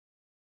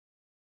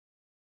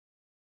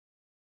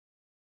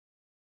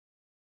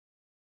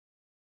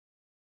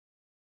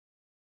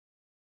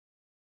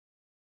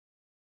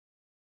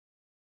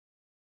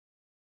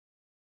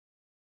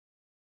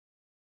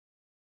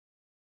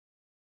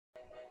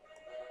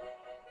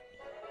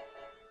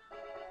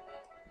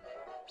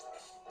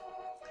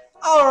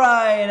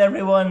Alright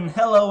everyone,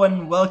 hello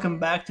and welcome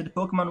back to the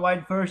Pokémon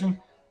White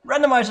version.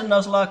 Randomizer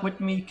Nuzlocke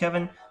with me,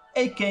 Kevin,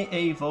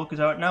 aka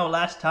Volkazar. Now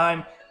last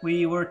time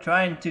we were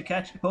trying to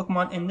catch a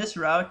Pokemon in this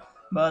route,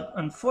 but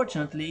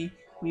unfortunately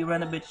we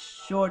ran a bit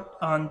short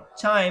on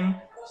time,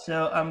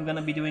 so I'm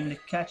gonna be doing the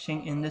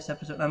catching in this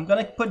episode. I'm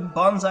gonna put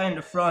Bonsai in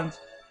the front,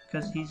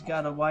 because he's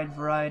got a wide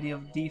variety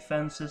of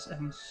defenses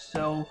and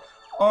so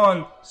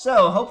on.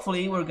 So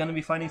hopefully we're gonna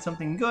be finding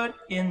something good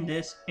in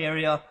this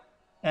area.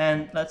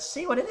 And let's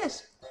see what it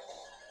is.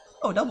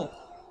 Oh, double.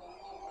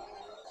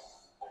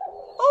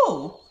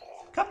 Oh,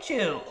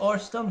 Capchu or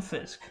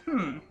Stunfisk.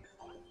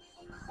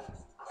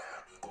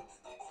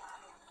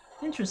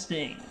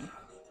 Interesting.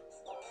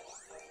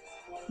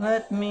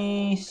 Let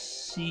me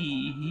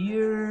see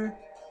here.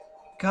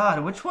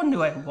 God, which one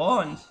do I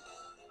want?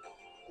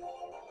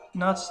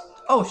 Not.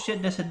 Oh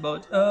shit, this hit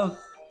both. Oh,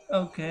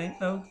 okay.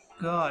 Oh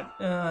god,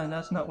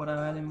 that's not what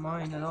I had in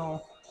mind at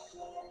all.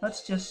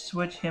 Let's just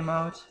switch him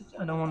out.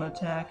 I don't want to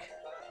attack.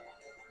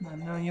 I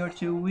know you're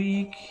too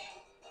weak.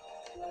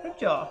 Good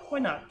job. Why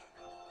not?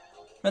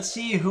 Let's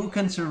see who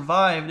can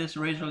survive this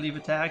Razor Leaf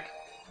attack.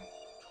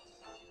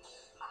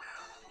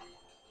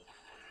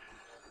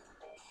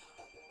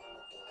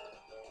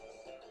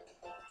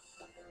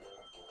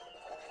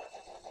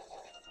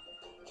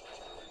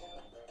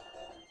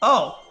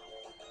 Oh!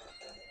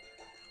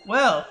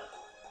 Well!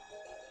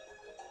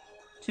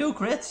 2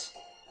 crits.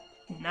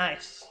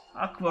 Nice.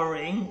 Aqua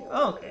Ring.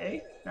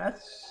 Okay,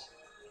 that's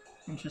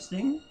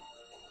interesting.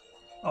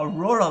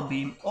 Aurora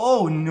Beam.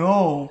 Oh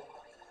no!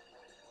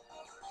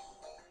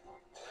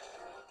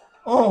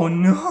 Oh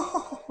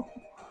no!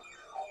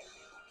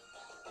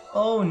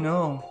 Oh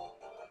no!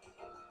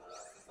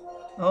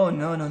 Oh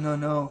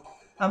no!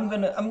 I'm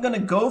gonna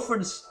go for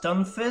the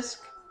Stunfisk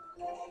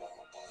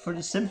for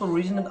the simple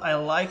reason that I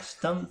like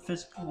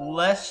Stunfisk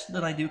less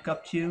than I do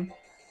Capchu.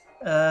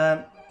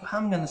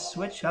 I'm gonna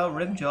switch out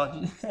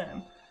Ripjaw.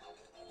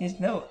 He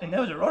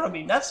knows Aurora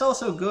Beam. That's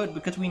also good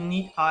because we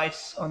need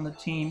ice on the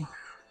team.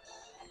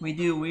 We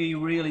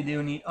really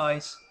do need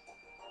ice.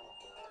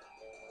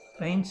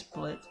 Pain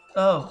Split.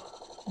 Oh,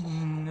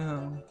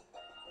 no.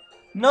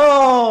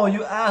 No,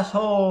 you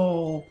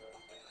asshole!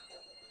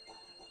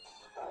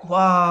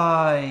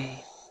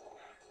 Why?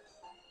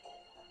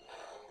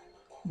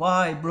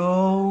 Why,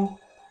 bro?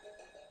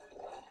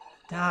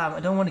 Damn, I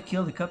don't want to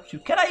kill the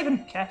Capchu. Can I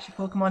even catch a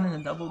Pokemon in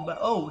a double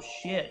battle? Oh,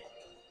 shit.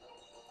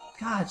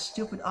 God,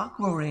 stupid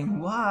Aqua Ring.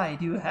 Why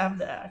do you have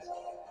that?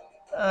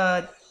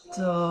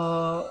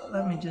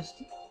 Let me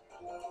just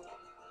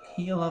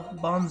heal up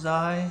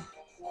Bonsai.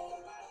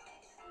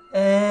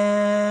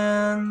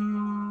 And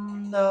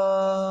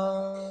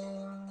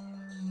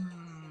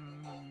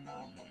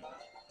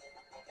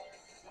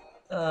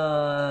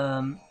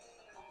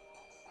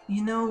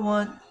you know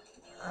what?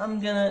 I'm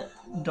gonna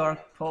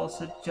Dark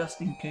Pulse it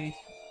just in case.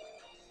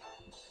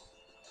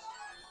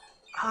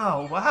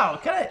 Oh wow!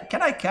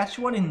 Can I catch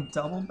one in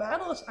double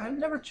battles? I've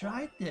never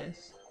tried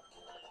this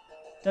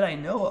that I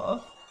know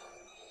of.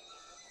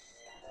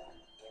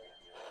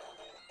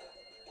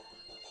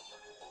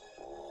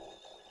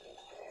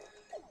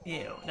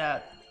 Ew,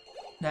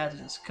 that's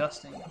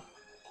disgusting.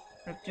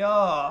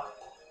 Ripjaw,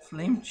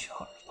 Flame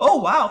Charge.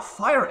 Oh wow,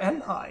 Fire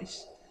and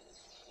Ice.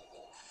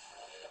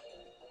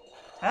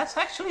 That's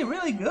actually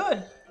really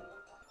good.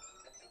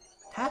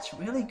 That's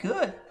really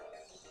good.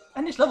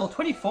 And it's level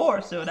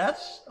 24, so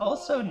that's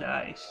also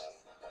nice.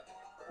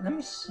 Let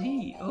me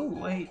see. Oh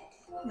wait,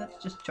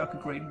 let's just chuck a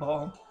Great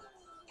Ball.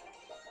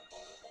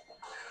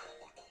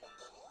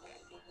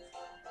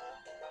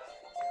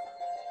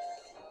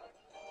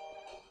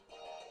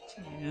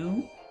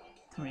 Two,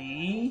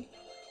 three.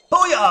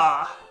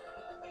 Booyah!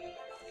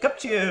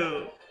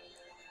 Capchu!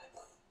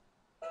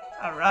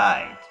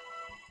 Alright.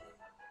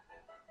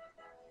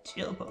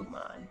 Chill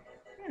Pokemon.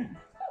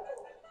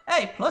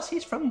 Hey, plus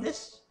he's from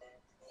this.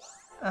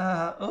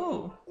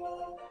 Oh.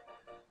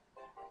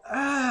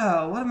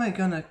 Ah, what am I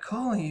gonna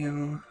call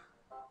you?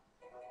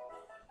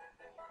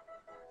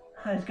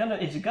 It's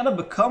gonna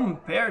become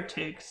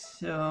Beartic,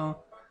 so.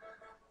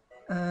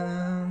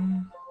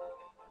 I'm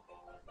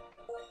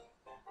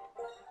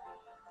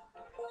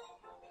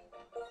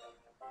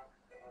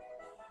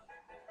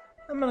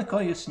gonna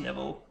call you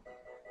Snivell.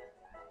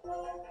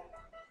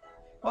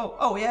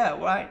 Oh yeah,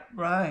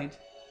 right.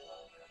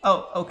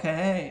 Oh,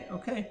 okay.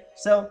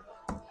 So,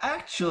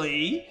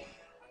 actually,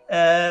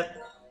 I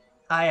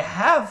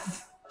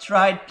have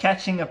tried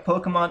catching a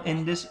Pokemon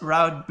in this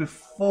route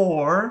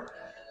before,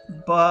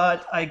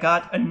 but I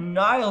got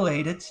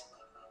annihilated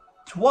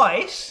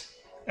twice,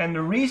 and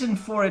the reason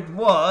for it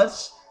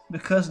was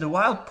because the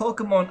wild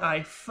Pokemon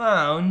I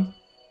found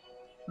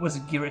was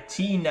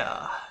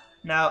Giratina.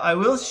 Now, I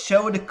will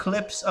show the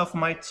clips of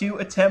my 2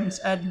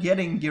 attempts at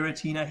getting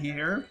Giratina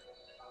here.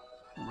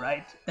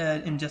 Right,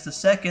 in just a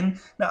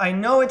second. Now, I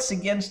know it's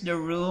against the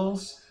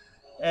rules,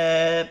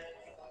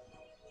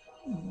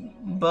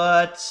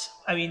 but,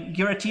 I mean,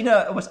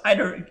 Giratina was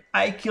either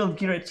I killed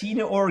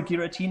Giratina or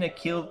Giratina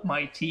killed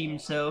my team,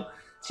 so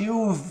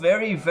two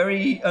very,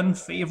 very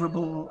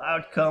unfavorable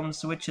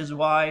outcomes, which is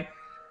why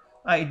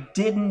I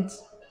didn't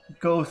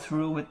go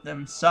through with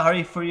them.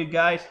 Sorry for you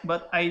guys,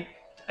 but I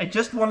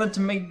just wanted to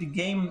make the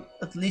game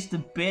at least a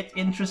bit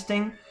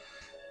interesting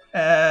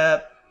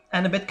and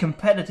a bit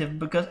competitive,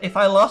 because if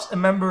I lost a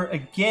member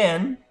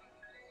again,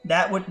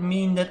 that would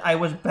mean that I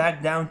was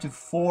back down to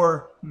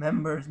 4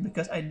 members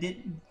because I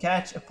didn't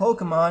catch a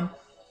Pokemon,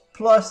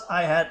 plus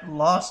I had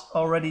lost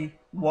already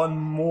 1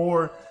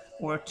 more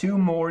or 2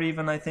 more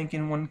even, I think,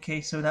 in one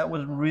case, so that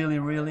was really,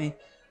 really,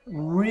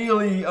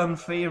 really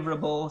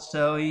unfavorable.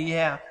 So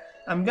yeah,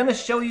 I'm gonna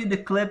show you the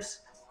clips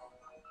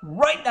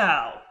right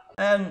now,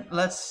 and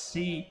let's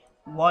see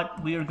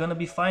what we're gonna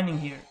be finding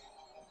here.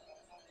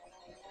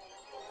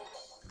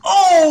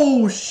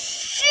 Oh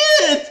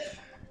shit!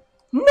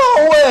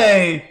 No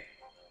way!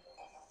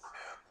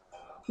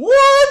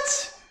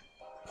 What?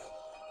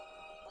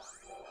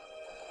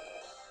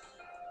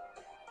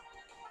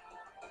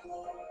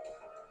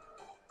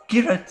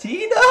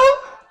 Giratina?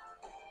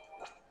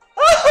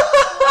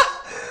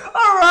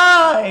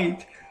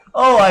 Alright!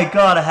 Oh, I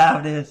gotta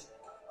have this.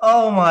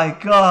 Oh my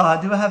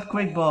god, do I have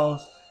quick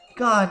balls?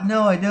 God,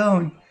 no I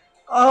don't.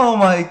 Oh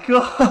my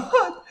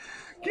god!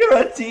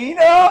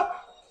 Giratina?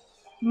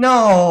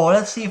 No,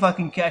 let's see if I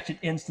can catch it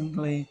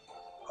instantly.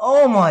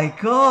 Oh my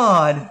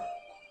god!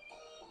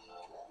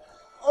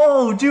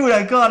 Oh dude,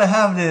 I gotta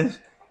have this!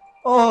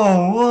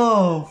 Oh,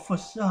 whoa,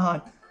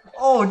 facade.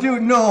 Oh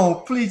dude,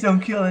 no! Please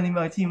don't kill any of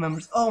my team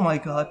members. Oh my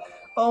god.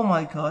 Oh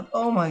my god.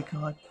 Oh my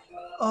god.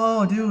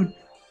 Oh dude.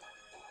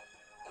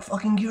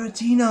 Fucking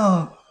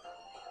Giratina!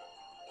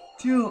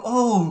 Dude,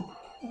 oh!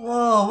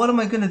 Whoa, what am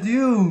I gonna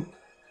do?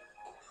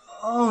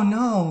 Oh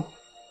no!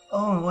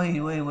 Oh, wait.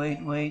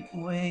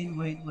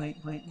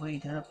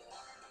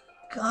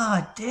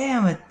 God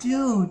damn it,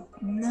 dude!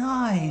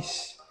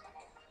 Nice!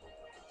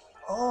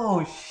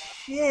 Oh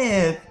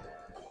shit!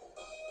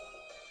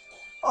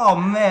 Oh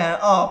man,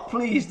 oh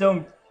please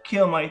don't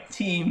kill my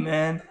team,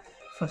 man.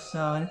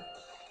 Facade.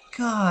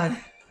 God,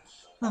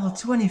 level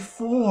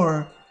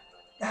 24.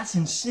 That's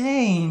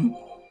insane.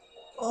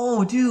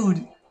 Oh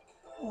dude.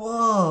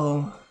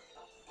 Whoa.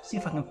 See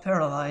if I can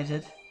paralyze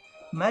it.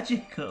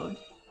 Magic code.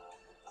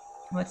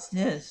 What's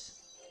this?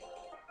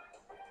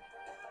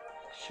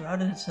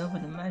 Shrouded itself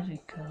with a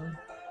magic code.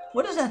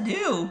 What does that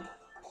do?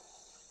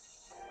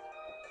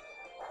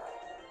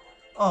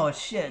 Oh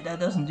shit, that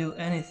doesn't do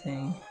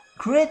anything.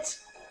 Crit?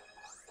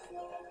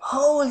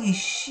 Holy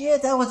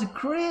shit, that was a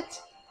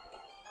crit?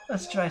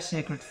 Let's try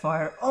Sacred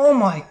Fire. Oh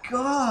my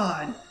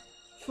god!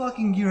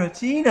 Fucking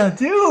Giratina,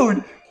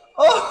 dude!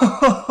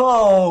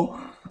 Oh!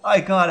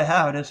 I gotta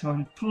have this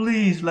one.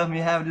 Please let me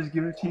have this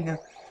Giratina.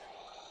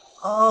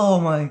 Oh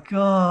my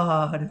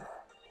god.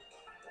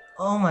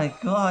 Oh my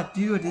god,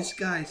 dude, this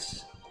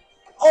guy's...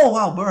 Oh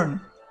wow,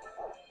 burn!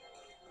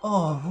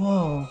 Oh,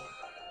 whoa.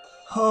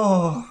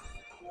 Oh.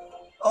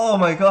 Oh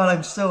my god,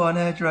 I'm so on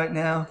edge right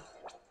now.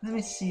 Let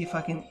me see if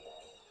I can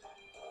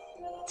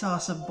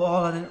toss a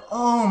ball at it.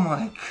 Oh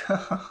my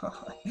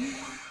god.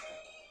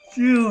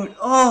 Dude,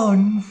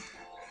 oh.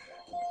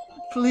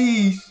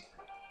 Please.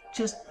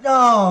 Just,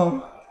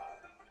 no.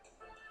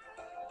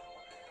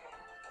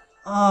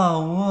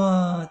 Oh,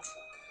 what?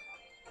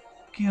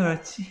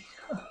 Giratina.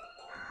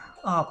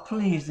 Oh,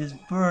 please, this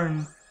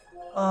burn.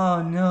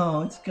 Oh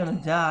no, it's gonna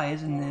die,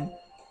 isn't it?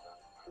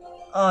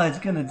 Oh, it's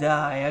gonna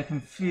die, I can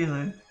feel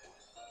it.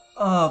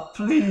 Oh,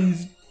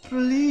 please,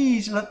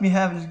 please let me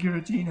have this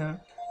Giratina.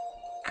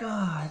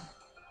 God.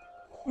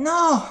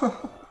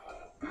 No!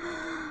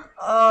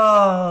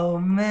 Oh,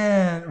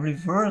 man.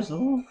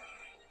 Reversal?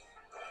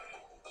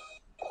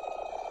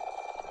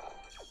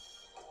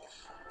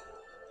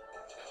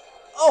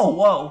 Oh,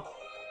 whoa.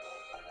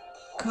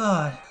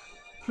 God.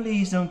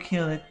 Please don't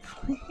kill it.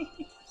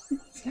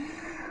 Please.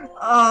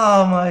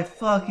 Oh, my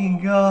fucking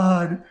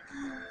God.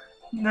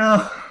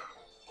 No.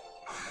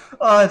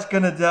 Oh, it's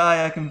gonna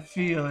die. I can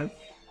feel it.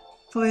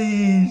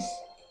 Please.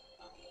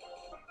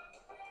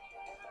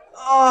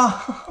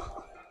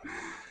 Oh.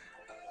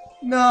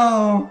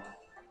 No.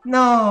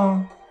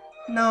 No.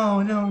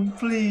 No, no,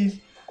 please.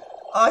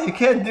 Oh, you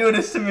can't do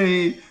this to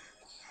me.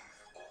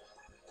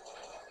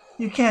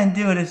 You can't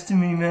do this to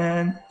me,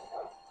 man.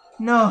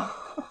 No.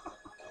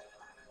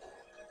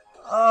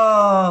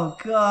 Oh,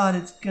 God,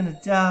 it's gonna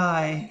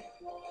die.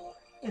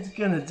 It's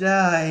gonna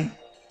die.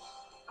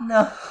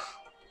 No.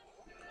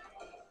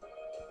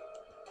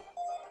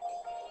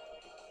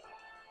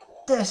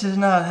 This is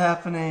not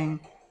happening.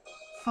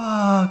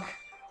 Fuck.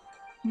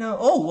 No.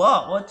 Oh,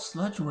 wow, what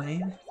sludge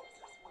wave?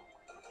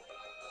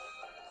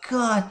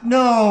 God,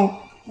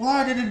 no.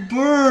 Why did it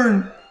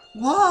burn?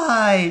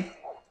 Why?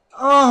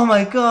 Oh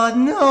my God,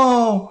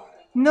 no.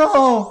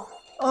 No.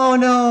 Oh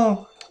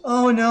no.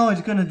 Oh no,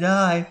 it's gonna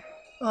die.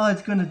 Oh,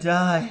 it's gonna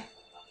die.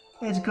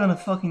 It's gonna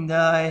fucking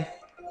die.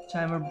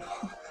 Timer.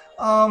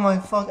 Oh my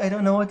fuck, I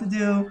don't know what to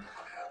do.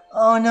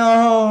 Oh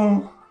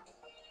no.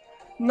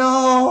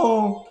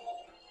 No.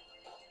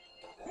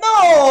 No!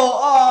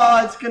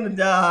 Oh, it's gonna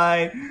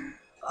die.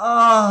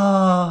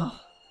 Oh.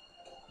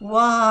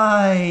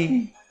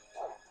 Why?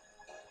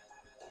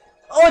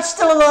 Oh, it's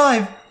still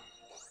alive!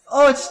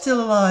 Oh, it's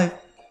still alive!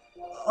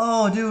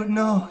 Oh, dude,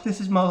 no.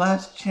 This is my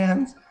last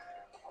chance.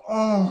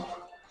 Oh,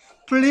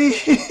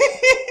 please!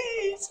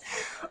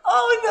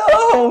 Oh,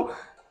 no!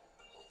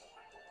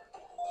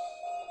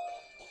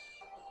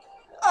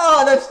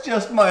 Oh, that's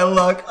just my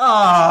luck.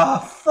 Ah,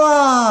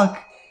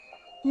 fuck!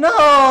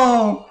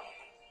 No!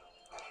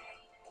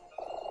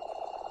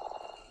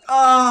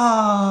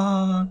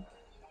 Ah!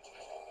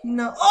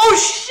 No. Oh,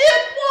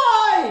 shit!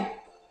 Why?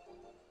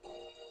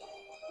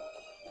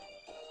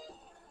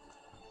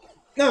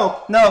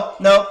 No, no,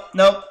 no,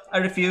 no. I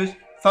refuse.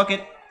 Fuck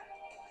it.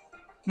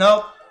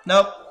 No,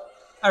 no.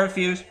 I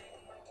refuse.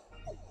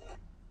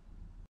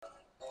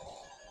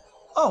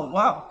 Oh,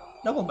 wow.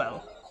 Double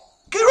battle.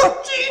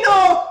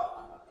 Giratina!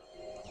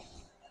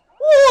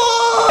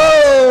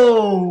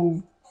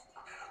 Whoa!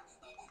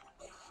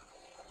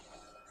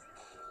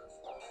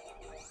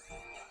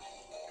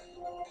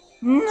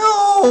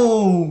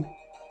 No!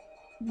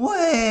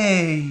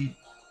 Way!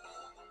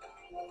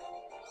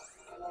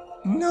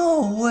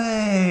 No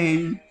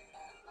way!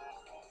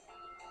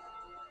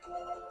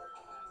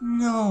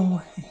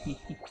 No way!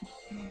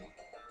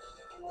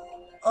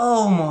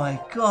 Oh my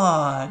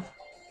god!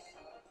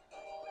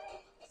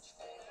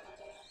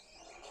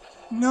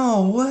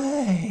 No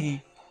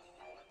way!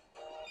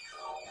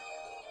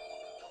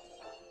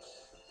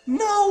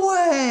 No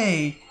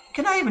way!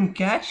 Can I even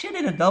catch it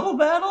in a double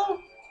battle?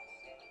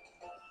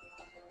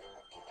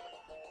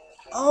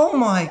 Oh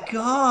my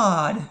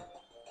god!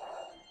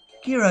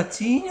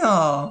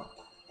 Giratina!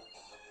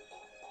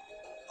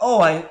 Oh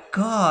my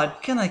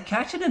god, can I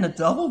catch it in a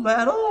double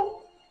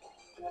battle?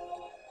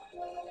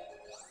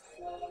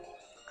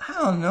 I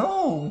don't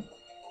know.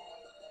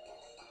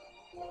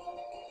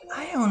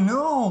 I don't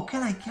know.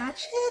 Can I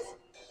catch it?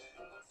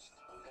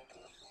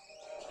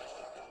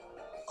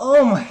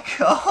 Oh my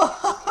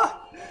god!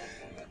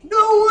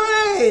 No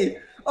way!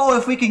 Oh,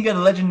 if we can get a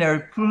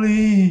legendary,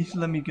 please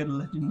let me get a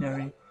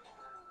legendary.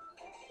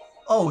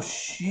 Oh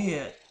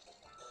shit.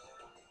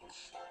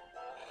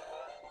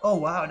 Oh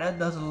wow, that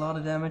does a lot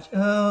of damage.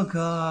 Oh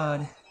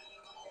god.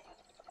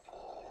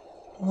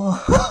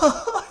 What?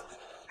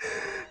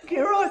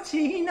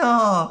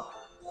 Giratina!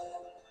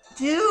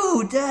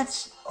 Dude,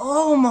 that's...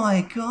 Oh my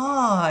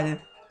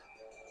god!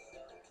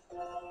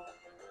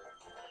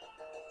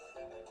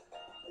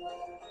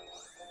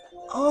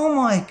 Oh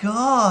my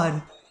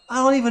god! I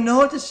don't even know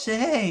what to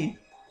say!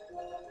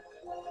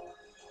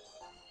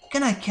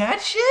 Can I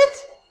catch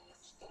it?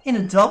 In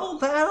a double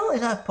battle?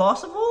 Is that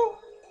possible?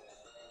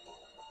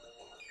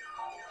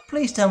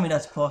 Please tell me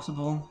that's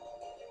possible.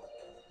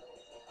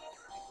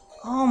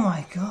 Oh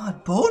my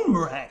god,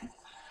 Boomerang!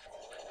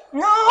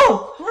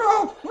 No!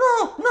 No!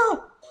 No!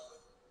 No!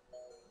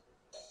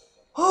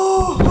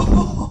 Oh!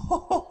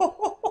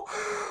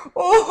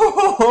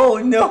 Oh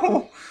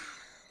no!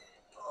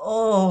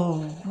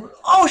 Oh!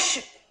 Oh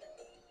shit!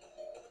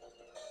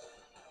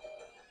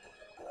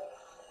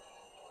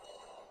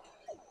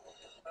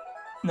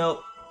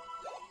 Nope.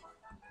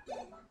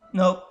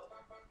 Nope.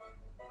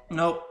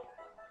 Nope.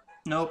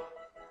 Nope.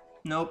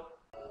 Nope.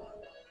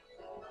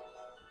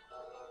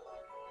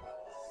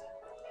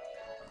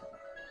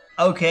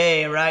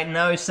 Okay, right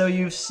now, so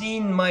you've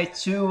seen my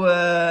two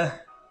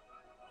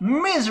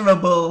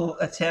miserable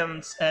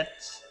attempts at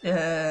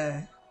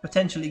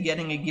potentially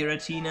getting a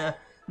Giratina.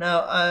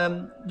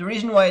 Now, the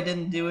reason why I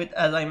didn't do it,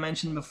 as I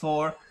mentioned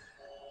before,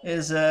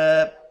 is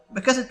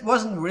because it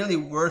wasn't really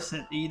worth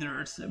it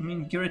either. So, I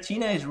mean,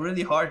 Giratina is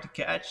really hard to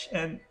catch,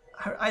 and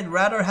I'd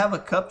rather have a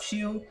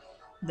Cupchew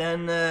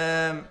than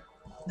a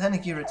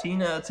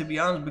Giratina, to be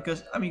honest,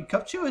 because, I mean,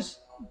 Cupchew is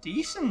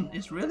decent,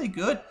 it's really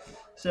good.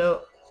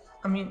 So,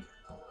 I mean,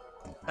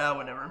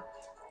 whatever.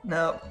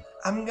 Now,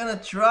 I'm gonna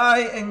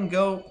try and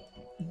go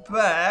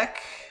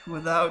back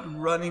without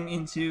running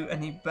into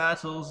any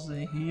battles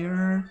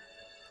here.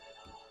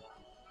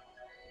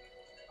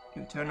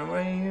 You turn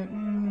away.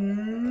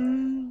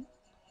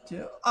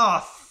 Oh,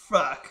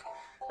 fuck.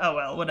 Oh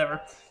well,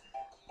 whatever.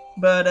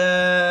 But,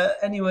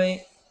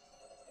 anyway.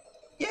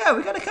 Yeah,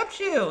 we got a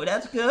Cupchew.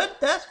 That's good,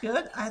 that's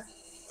good. I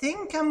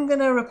think I'm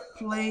gonna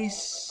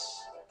replace...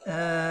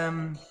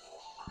 I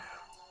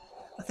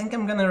think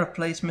I'm gonna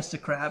replace Mr.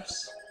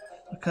 Krabs,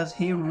 because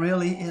he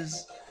really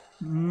is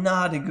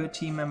not a good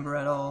team member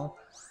at all.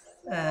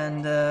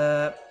 And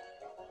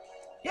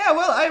yeah,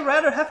 well, I'd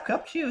rather have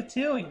Cupchew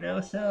too, you know.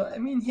 So I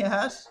mean, he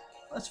has,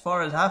 as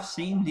far as I've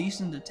seen,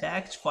 decent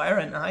attacks, fire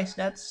and ice.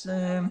 That's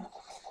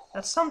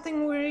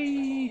something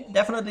we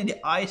definitely, the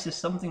ice is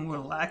something we're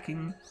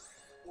lacking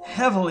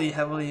heavily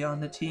on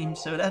the team.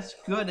 So that's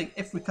good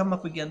if we come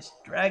up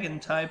against dragon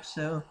type.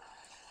 So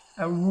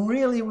I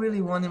really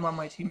want him on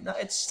my team. Now,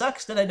 it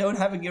sucks that I don't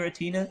have a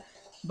Giratina,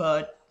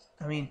 but,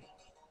 I mean,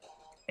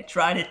 I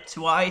tried it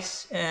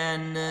twice,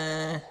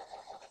 and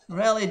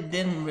really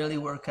didn't really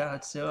work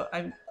out, so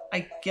I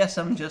guess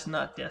I'm just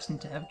not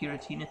destined to have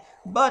Giratina.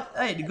 But,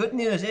 hey, the good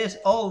news is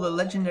all the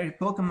legendary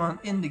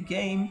Pokemon in the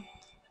game,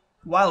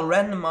 while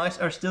randomized,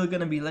 are still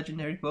gonna be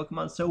legendary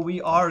Pokemon, so we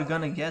are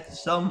gonna get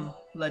some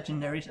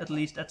legendaries, at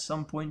least at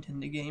some point in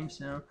the game,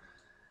 so...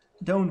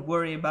 don't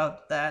worry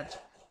about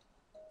that.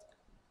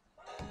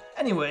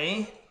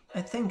 Anyway,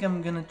 I think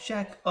I'm gonna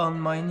check on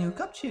my new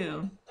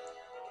Capchu.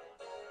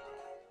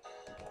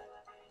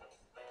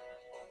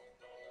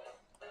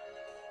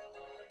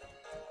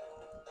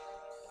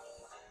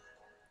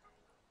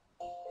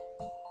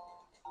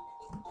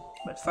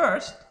 But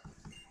first,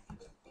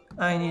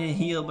 I need a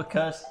heal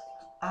because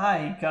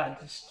I got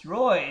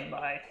destroyed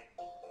by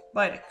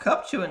the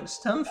Capchu and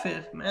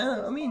Stunfisk,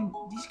 man. I mean,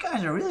 these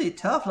guys are really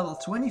tough, level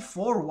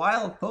 24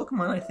 wild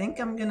Pokemon. I think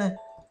I'm gonna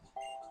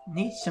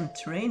need some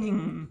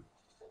training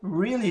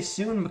really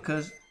soon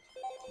because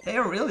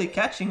they're really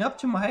catching up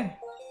to my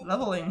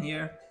leveling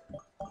here.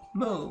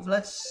 Move,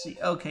 let's see.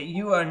 Okay,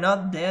 you are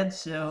not dead,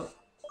 so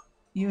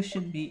you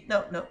should be...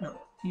 No.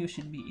 You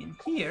should be in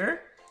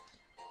here.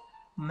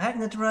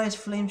 Magnetize,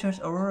 Flame Charge,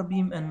 Aurora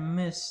Beam, and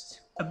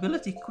Mist.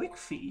 Ability Quick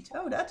Feet.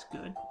 Oh, that's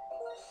good.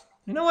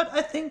 You know what?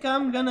 I think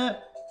I'm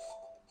gonna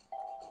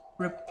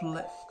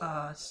replace...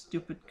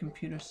 stupid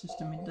computer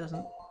system. It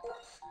doesn't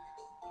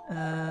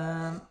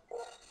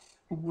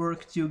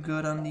work too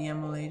good on the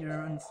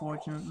emulator,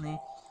 unfortunately.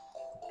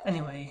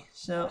 Anyway,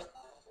 so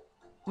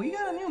we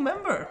got a new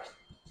member.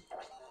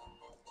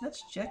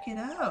 Let's check it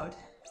out.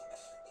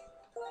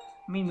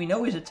 I mean, we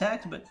know he's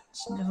attacked, but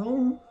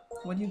Snivel,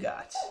 what do you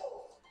got?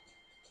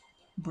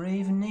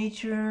 Brave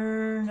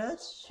nature,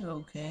 that's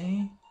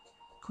okay.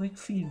 Quick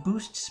feed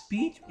boost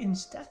speed in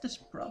status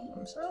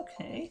problems,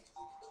 okay.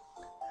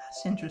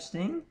 That's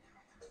interesting.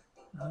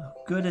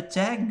 Good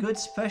attack, good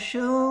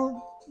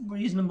special,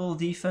 reasonable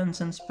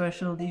defense and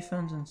special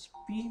defense and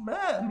speed.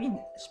 I mean,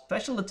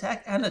 special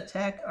attack and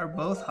attack are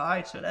both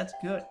high, so that's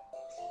good.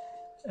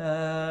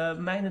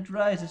 Magnet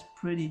Rise is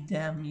pretty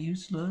damn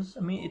useless.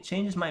 I mean, it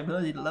changes my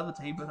ability to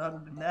levitate, but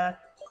other than that,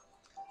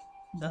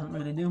 doesn't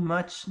really do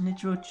much.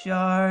 Nitro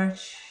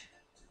Charge,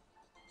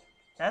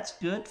 that's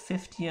good.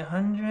 50,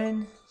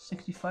 100,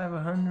 65,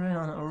 100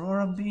 on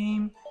Aurora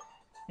Beam.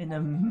 In a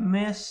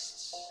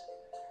Mist,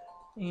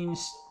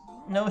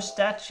 no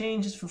stat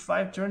changes for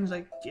 5 turns.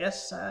 I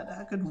guess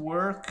that could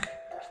work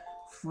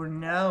for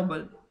now,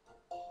 but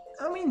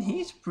I mean,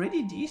 he's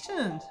pretty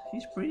decent.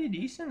 He's pretty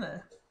decent.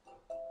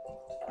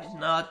 He's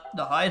not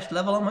the highest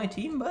level on my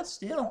team, but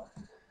still.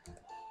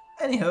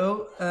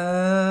 Anyhow,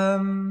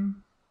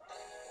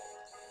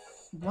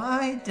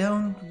 why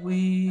don't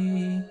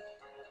we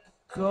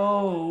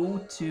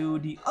go to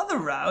the other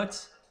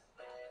route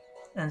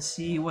and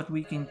see what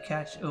we can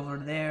catch over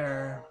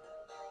there?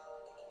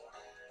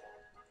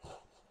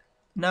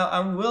 Now, I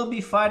will be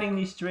fighting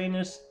these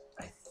trainers.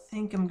 I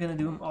think I'm gonna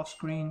do them off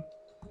screen,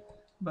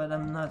 but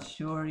I'm not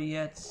sure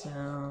yet,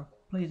 so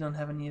please don't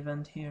have any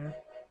event here.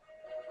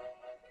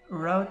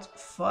 Route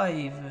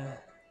 5.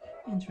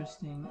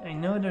 Interesting. I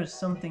know there's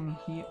something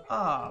here.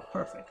 Ah,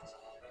 perfect.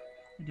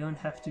 I don't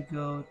have to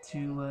go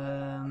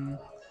to...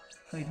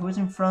 Wait, who's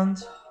in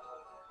front?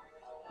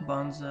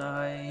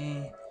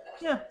 Bonsai.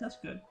 Yeah, that's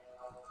good.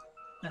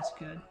 That's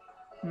good.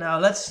 Now,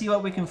 let's see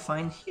what we can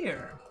find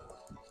here.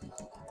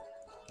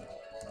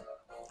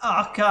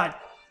 Oh, God.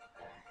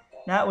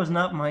 That was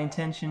not my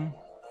intention.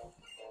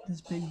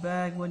 This big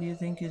bag, what do you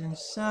think is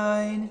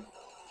inside?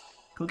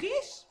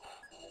 Cookies?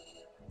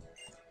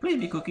 Please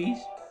be cookies.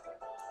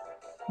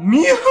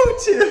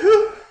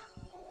 Mewtwo!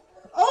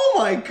 Oh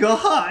my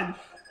god!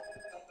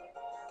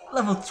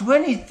 Level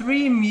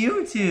 23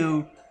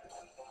 Mewtwo!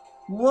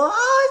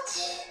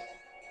 What?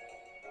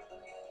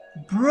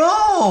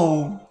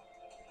 Bro!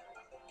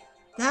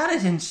 That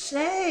is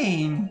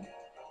insane!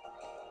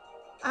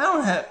 I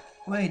don't have...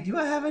 Wait, do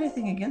I have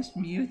anything against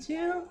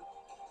Mewtwo?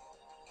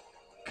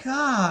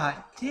 God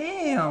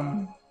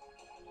damn!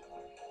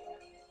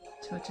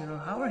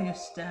 Totodile, how are your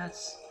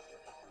stats?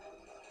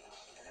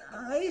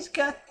 He's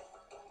got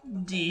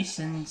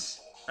decent.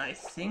 I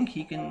think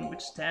he can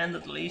withstand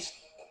at least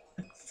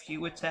a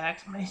few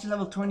attacks. Man, he's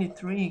level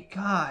 23.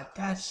 God,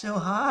 that's so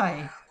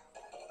high.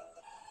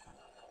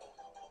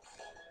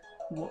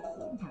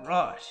 Whoa,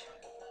 brush.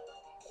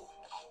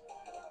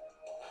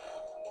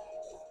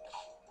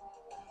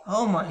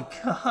 Oh my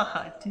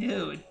god,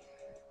 dude.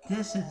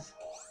 This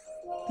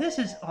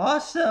is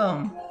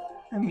awesome.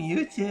 A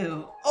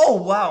Mewtwo.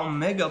 Oh wow,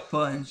 Mega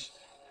Punch.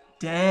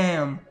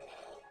 Damn.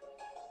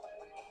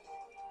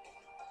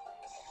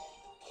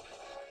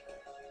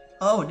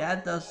 Oh,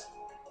 that does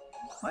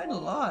quite a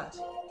lot.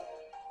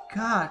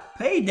 God,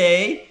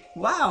 Payday!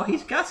 Wow,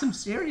 he's got some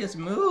serious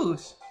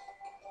moves.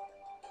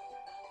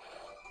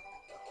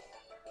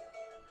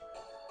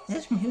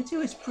 This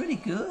Mewtwo is pretty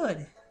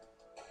good.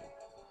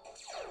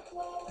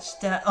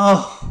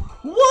 Oh,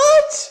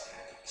 what?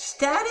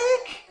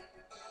 Static?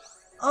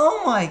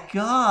 Oh my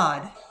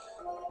god.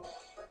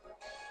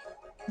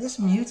 This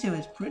Mewtwo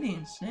is pretty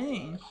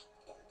insane.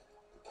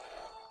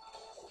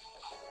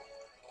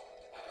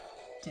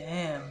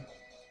 Damn.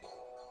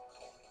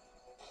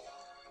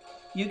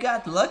 You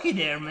got lucky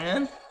there,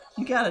 man.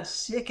 You got a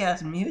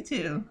sick-ass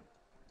Mewtwo.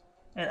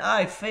 And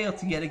I failed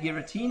to get a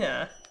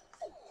Giratina.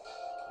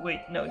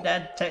 Wait, no,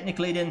 that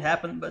technically didn't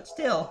happen, but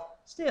still.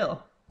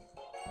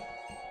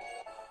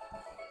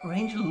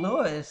 Ranger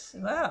Lewis.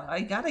 Wow,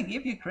 I gotta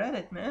give you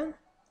credit, man.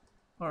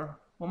 Or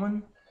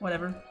woman,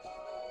 whatever.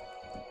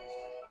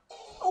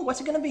 Oh, what's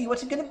it gonna be?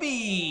 What's it gonna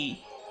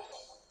be?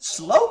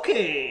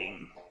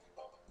 Slowking!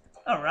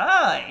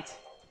 Alright.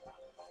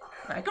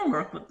 I can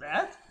work with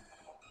that.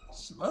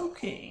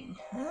 Slowking.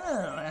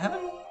 Oh, I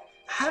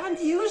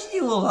haven't used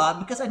you a lot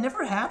because I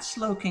never had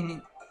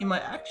Slowking in my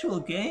actual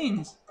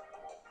games.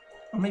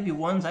 Or maybe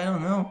once, I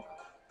don't know.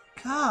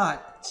 God,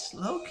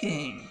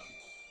 Slowking.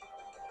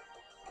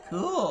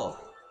 Cool.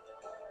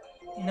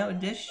 You know,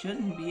 this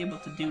shouldn't be able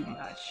to do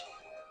much.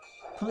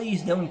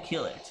 Please don't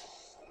kill it.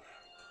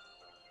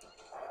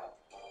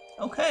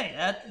 Okay,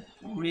 that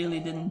really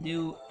didn't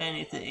do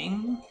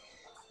anything.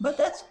 But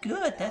that's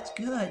good, that's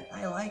good.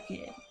 I like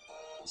it.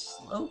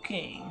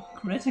 Slowking.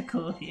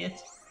 Critical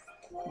hit.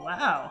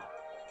 Wow.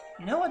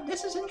 You know what?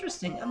 This is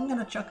interesting. I'm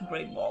gonna chuck a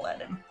great ball at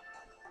him.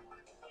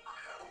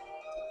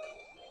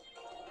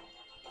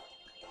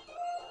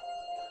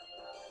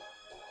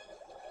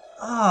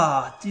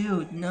 Ah, oh,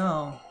 dude,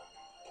 no.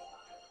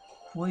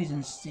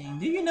 Poison Sting.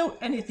 Do you know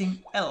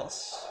anything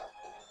else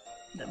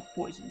than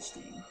Poison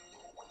Sting?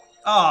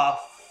 Ah,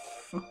 oh,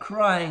 for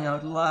crying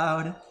out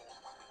loud.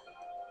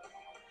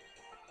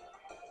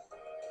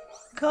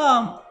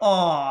 Come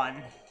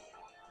on.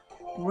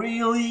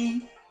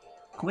 Really?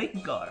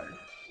 Quick Guard.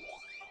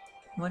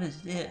 What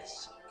is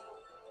this?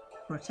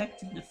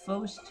 Protected the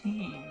foe's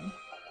team.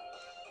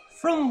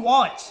 From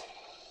what?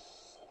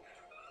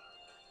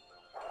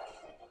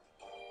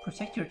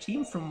 Protect your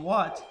team from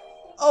what?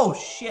 Oh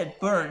shit,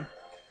 burn.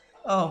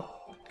 Oh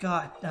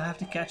god, I have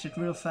to catch it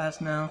real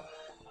fast now.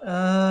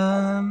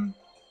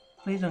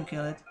 Please don't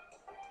kill it.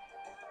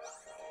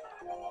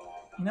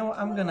 You know what,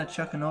 I'm gonna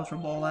chuck an Ultra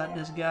Ball at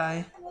this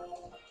guy.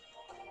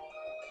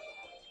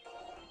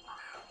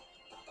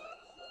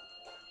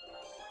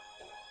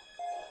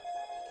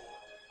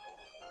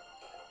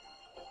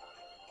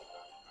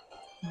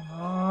 Come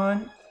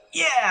on.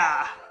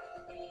 Yeah!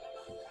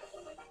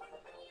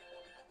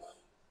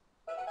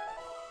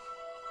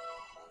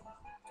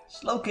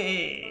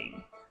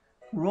 Slowking!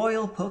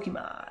 Royal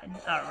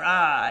Pokemon.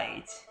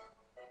 Alright.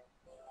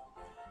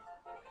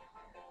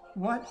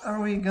 What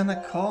are we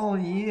gonna call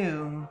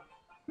you?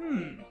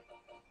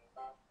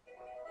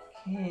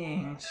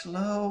 King.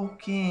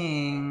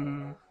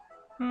 Slowking.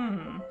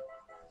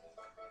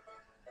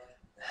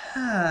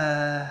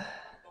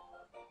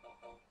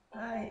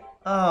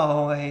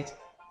 Oh, wait.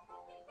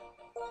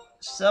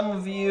 Some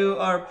of you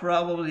are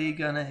probably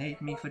gonna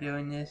hate me for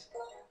doing this.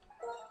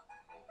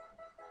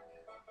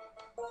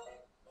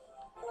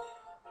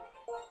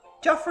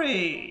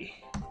 Joffrey!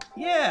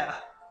 Yeah!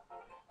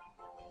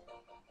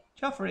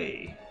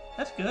 Joffrey!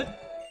 That's good.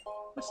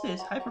 What's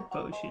this? Hyper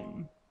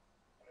Potion.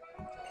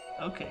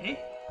 Okay.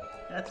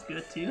 That's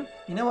good too.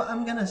 You know what?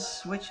 I'm gonna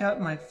switch out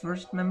my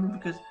first member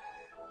because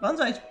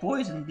Bonsai's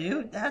poison,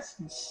 dude. That's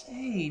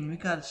insane. We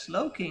got a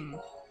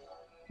Slowking.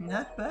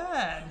 Not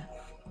bad.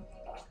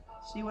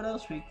 See what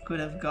else we could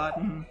have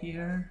gotten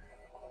here.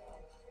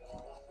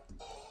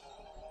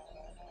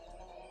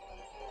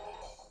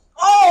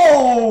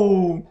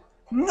 Oh!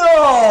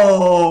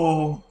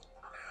 No!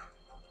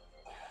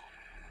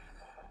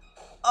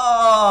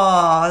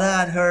 Oh,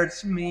 that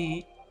hurts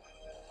me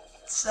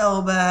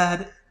so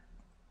bad.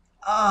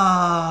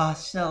 Ah,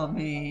 sell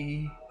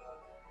me.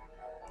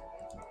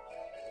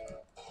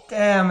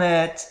 Damn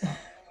it.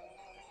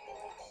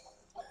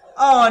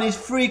 Oh, and he's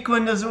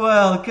frequent as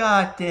well.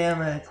 God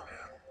damn it.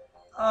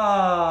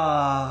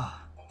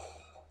 Ah.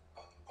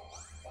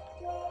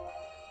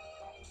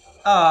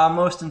 Ah,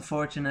 most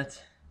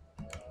unfortunate.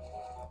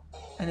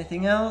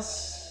 Anything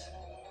else?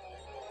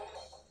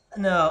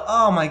 No.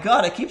 Oh my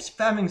god, I keep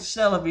spamming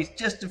Celebies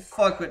just to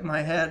fuck with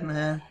my head,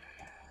 man.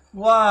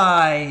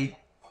 Why?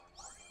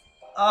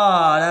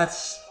 Ah,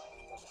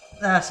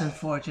 that's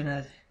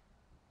unfortunate.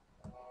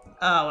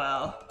 Ah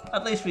well,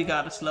 at least we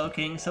got a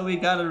Slowking, so we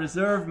got a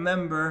reserve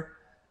member.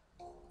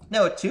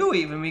 No, two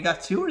even. We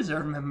got two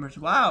reserve members.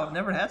 Wow, I've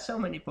never had so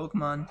many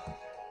Pokemon.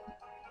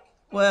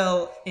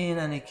 Well, in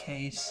any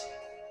case.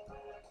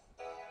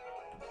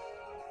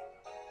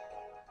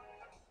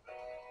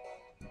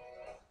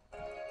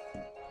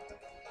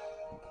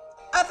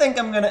 I think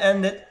I'm gonna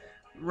end it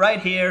right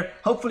here.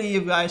 Hopefully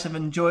you guys have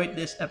enjoyed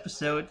this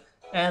episode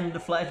and the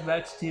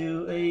flashbacks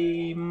to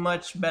a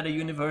much better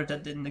universe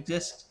that didn't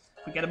exist.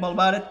 Forget all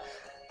about it.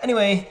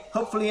 Anyway,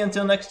 hopefully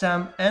until next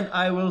time, and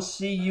I will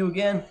see you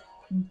again.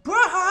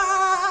 Bye!